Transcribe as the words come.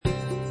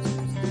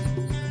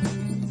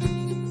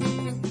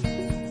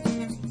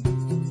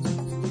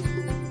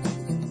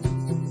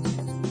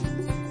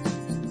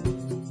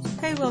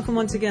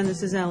Welcome once again.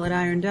 This is Elle at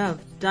Iron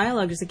Dove.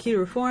 Dialogue is the key to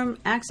reform.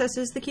 Access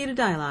is the key to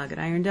dialogue. At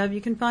Iron Dove,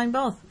 you can find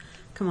both.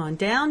 Come on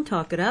down,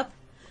 talk it up,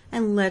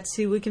 and let's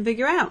see what we can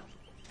figure out.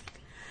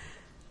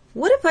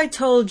 What if I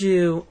told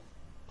you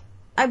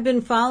I've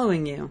been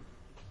following you?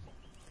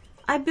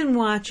 I've been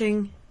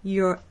watching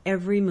your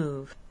every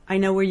move. I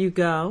know where you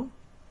go.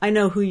 I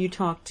know who you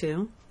talk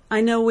to.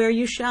 I know where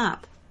you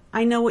shop.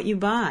 I know what you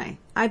buy.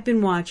 I've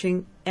been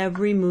watching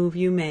every move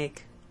you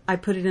make. I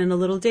put it in a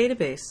little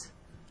database.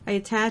 I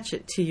attach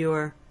it to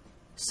your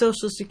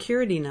social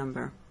security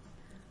number.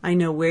 I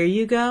know where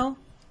you go,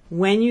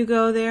 when you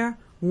go there,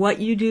 what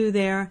you do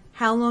there,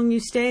 how long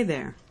you stay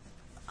there.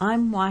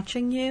 I'm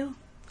watching you,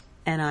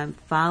 and I'm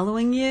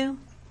following you,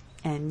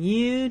 and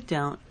you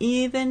don't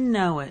even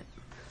know it.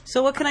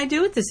 So what can I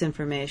do with this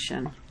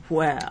information?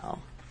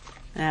 Well,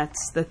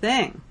 that's the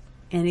thing.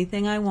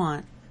 Anything I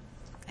want.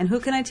 And who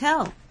can I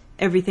tell?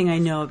 Everything I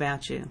know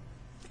about you.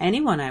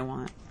 Anyone I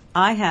want.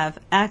 I have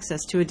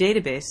access to a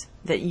database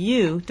that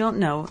you don't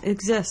know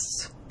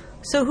exists.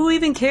 So who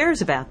even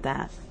cares about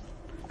that?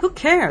 Who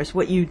cares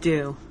what you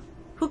do?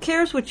 Who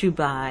cares what you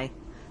buy?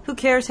 Who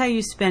cares how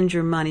you spend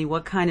your money,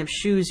 what kind of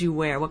shoes you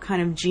wear, what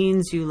kind of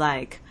jeans you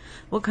like,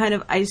 what kind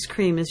of ice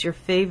cream is your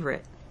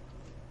favorite?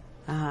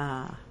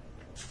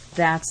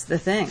 That's the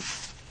thing.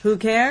 Who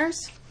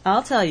cares?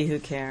 I'll tell you who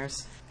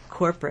cares.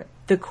 Corporate.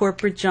 The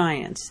corporate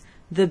giants.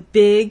 The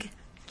big,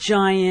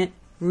 giant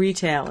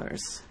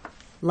retailers.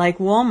 Like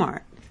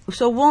Walmart.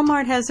 So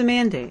Walmart has a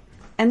mandate.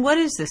 And what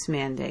is this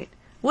mandate?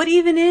 What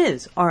even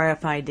is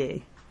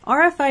RFID?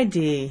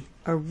 RFID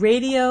are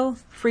radio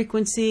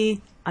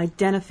frequency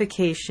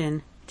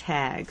identification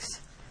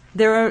tags.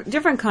 There are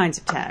different kinds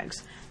of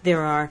tags.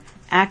 There are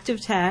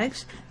active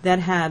tags that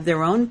have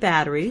their own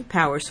battery,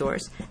 power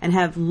source, and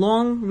have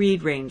long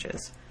read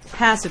ranges.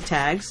 Passive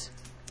tags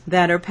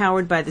that are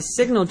powered by the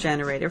signal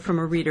generator from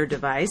a reader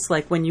device,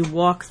 like when you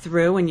walk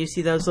through and you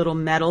see those little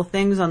metal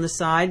things on the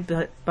side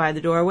by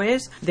the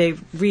doorways. They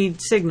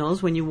read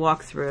signals when you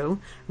walk through.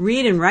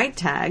 Read and write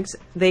tags,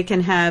 they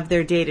can have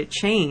their data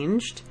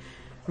changed.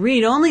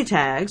 Read-only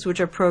tags, which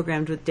are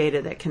programmed with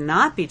data that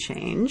cannot be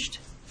changed.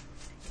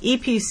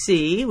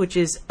 EPC, which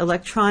is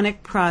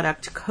electronic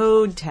product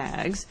code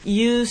tags,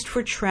 used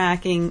for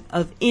tracking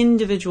of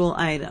individual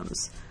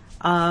items.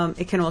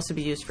 It can also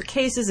be used for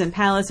cases and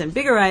pallets and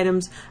bigger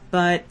items,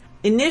 but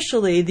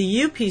initially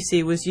the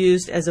UPC was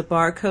used as a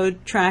barcode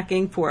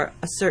tracking for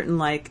a certain,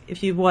 like,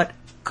 if you bought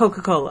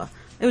Coca-Cola,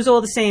 it was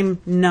all the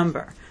same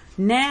number.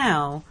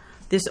 Now,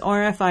 this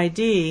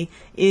RFID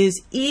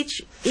is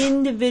each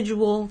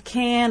individual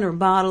can or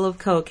bottle of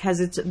Coke has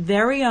its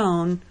very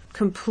own,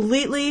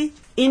 completely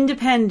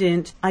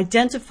independent,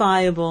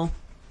 identifiable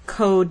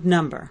code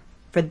number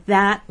for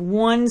that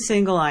one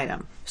single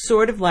item.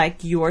 Sort of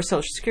like your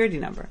social security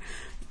number.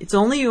 It's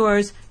only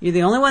yours. You're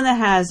the only one that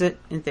has it,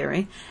 in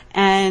theory.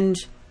 And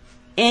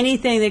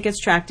anything that gets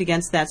tracked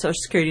against that social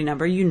security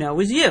number, you know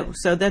is you.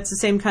 So that's the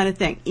same kind of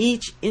thing.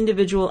 Each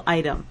individual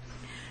item.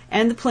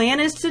 And the plan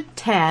is to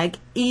tag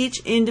each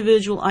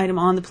individual item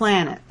on the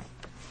planet.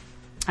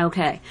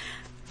 Okay.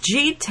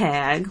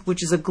 G-tag,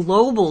 which is a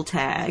global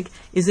tag,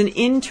 is an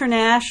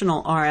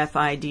international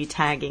RFID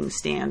tagging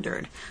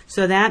standard.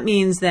 So that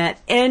means that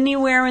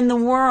anywhere in the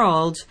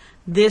world,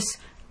 this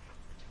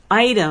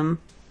item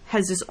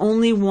has this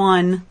only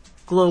one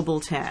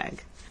global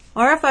tag.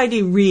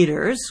 RFID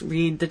readers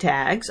read the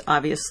tags,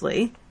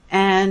 obviously,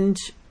 and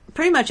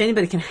pretty much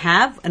anybody can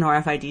have an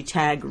RFID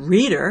tag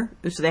reader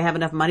if they have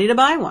enough money to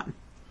buy one.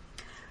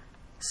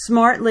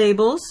 Smart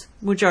labels,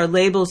 which are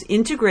labels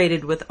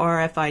integrated with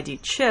RFID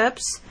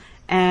chips,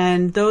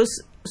 and those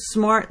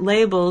smart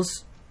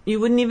labels, you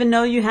wouldn't even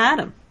know you had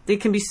them. They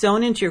can be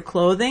sewn into your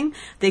clothing,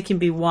 they can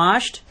be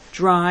washed,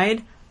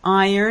 dried,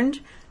 ironed.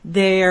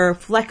 They're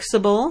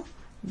flexible.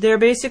 They're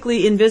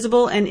basically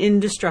invisible and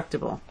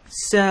indestructible.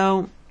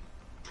 So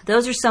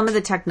those are some of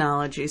the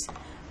technologies.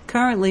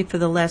 Currently, for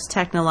the less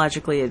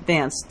technologically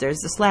advanced, there's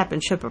the slap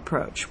and ship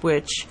approach,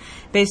 which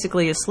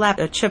basically you slap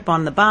a chip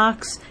on the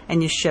box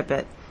and you ship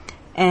it.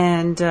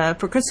 And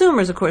for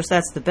consumers, of course,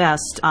 that's the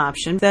best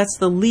option. That's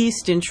the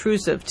least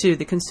intrusive to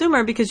the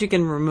consumer because you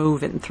can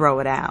remove it and throw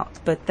it out.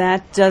 But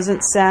that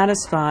doesn't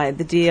satisfy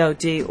the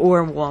DoD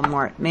or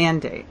Walmart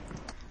mandate.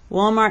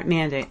 Walmart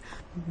mandate.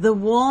 The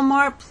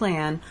Walmart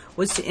plan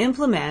was to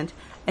implement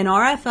an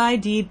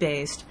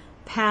RFID-based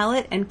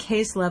pallet and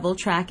case level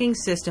tracking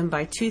system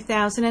by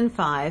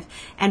 2005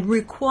 and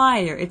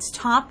require its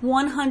top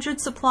 100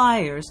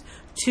 suppliers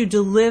to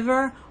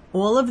deliver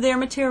all of their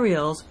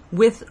materials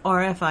with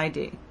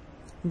RFID.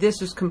 This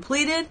was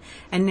completed,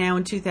 and now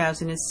in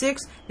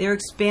 2006, they're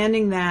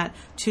expanding that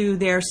to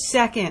their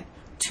second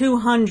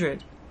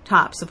 200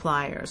 top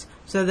suppliers.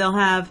 So they'll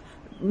have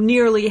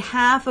nearly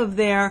half of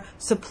their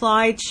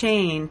supply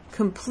chain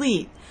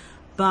complete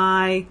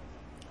by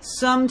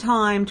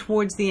sometime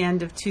towards the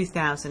end of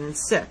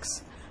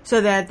 2006 so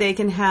that they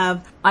can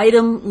have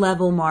item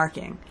level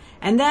marking.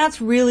 And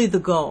that's really the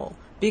goal,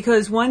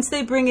 because once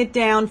they bring it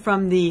down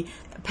from the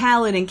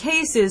pallet and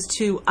cases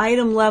to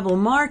item level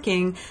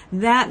marking,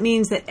 that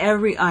means that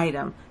every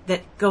item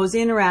that goes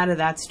in or out of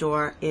that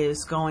store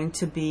is going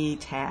to be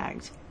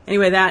tagged.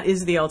 Anyway, that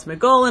is the ultimate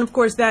goal. And of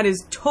course, that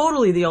is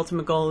totally the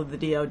ultimate goal of the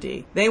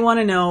DoD. They want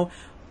to know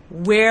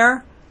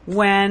where,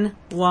 when,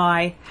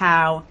 why,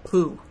 how,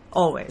 who,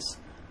 always.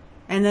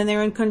 And then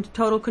they're in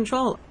total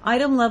control.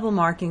 Item level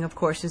marking, of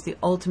course, is the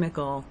ultimate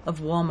goal of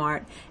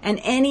Walmart and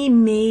any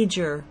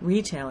major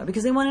retailer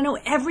because they want to know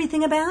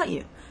everything about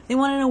you. They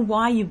want to know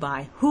why you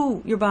buy,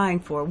 who you're buying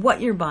for,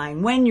 what you're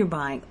buying, when you're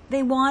buying.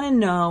 They want to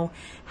know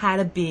how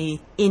to be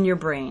in your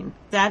brain.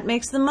 That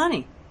makes them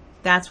money.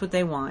 That's what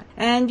they want.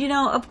 And,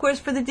 of course,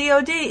 for the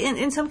DoD,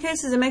 in some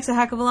cases, it makes a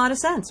heck of a lot of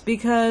sense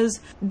because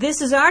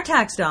this is our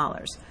tax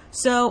dollars.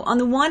 So on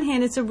the one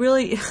hand,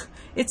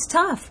 it's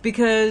tough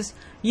because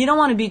you don't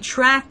want to be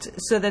tracked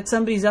so that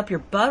somebody's up your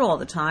butt all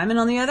the time. And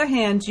on the other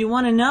hand, you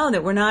want to know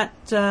that we're not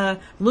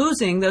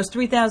losing those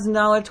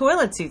 $3,000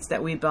 toilet seats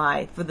that we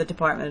buy for the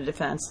Department of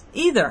Defense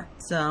either.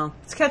 So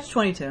it's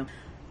catch-22.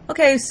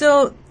 Okay,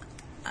 so,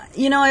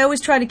 I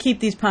always try to keep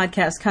these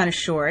podcasts kind of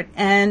short.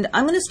 And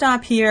I'm going to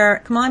stop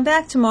here. Come on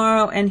back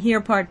tomorrow and hear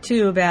part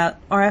 2 about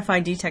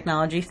RFID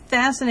technology.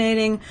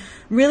 Fascinating,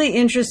 really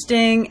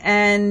interesting,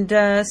 and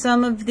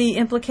some of the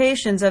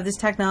implications of this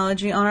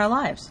technology on our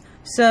lives.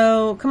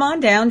 So come on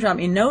down, drop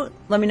me a note,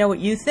 let me know what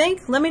you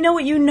think, let me know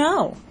what you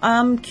know.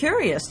 I'm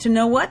curious to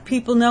know what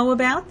people know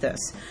about this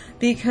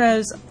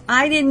because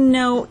I didn't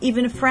know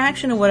even a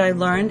fraction of what I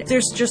learned.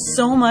 There's just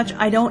so much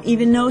I don't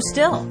even know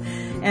still.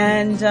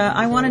 And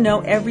I want to know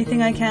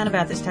everything I can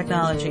about this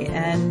technology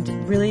and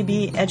really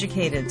be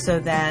educated so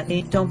that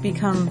I don't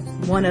become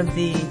one of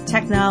the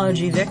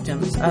technology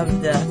victims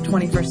of the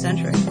 21st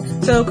century.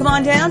 So come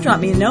on down, drop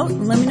me a note,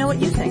 and let me know what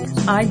you think.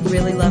 I'd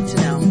really love to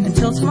know.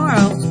 Until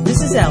tomorrow,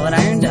 this is Elle at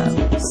Iron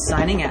Dove,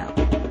 signing out.